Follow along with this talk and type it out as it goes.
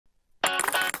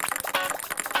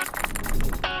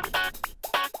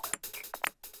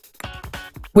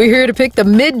We're here to pick the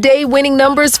midday winning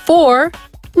numbers for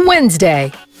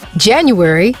Wednesday,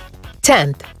 January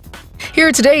 10th. Here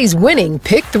are today's winning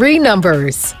Pick 3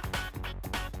 numbers.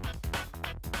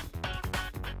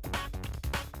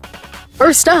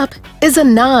 First up is a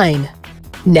 9,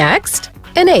 next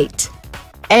an 8,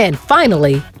 and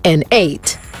finally an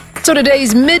 8. So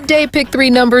today's midday Pick 3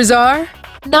 numbers are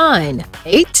 9,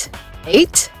 8,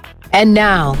 8, and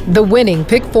now the winning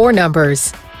Pick 4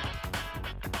 numbers.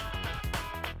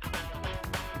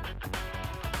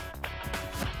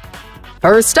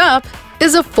 First up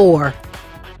is a 4,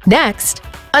 next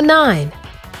a 9,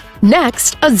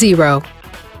 next a 0,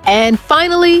 and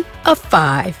finally a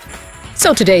 5.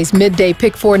 So today's midday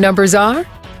Pick 4 numbers are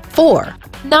 4,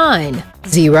 9,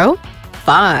 0,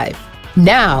 5.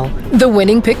 Now the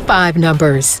winning Pick 5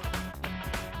 numbers.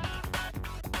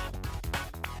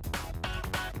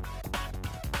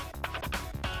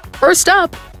 First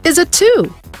up is a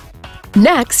 2,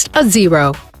 next a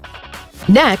 0,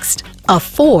 next a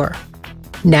 4,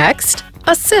 next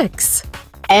a 6,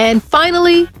 and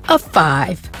finally a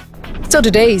 5. So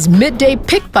today's midday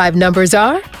Pick 5 numbers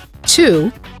are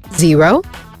 2, 0,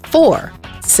 4,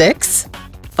 6,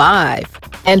 5.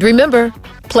 And remember,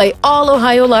 play all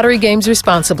Ohio Lottery games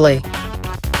responsibly.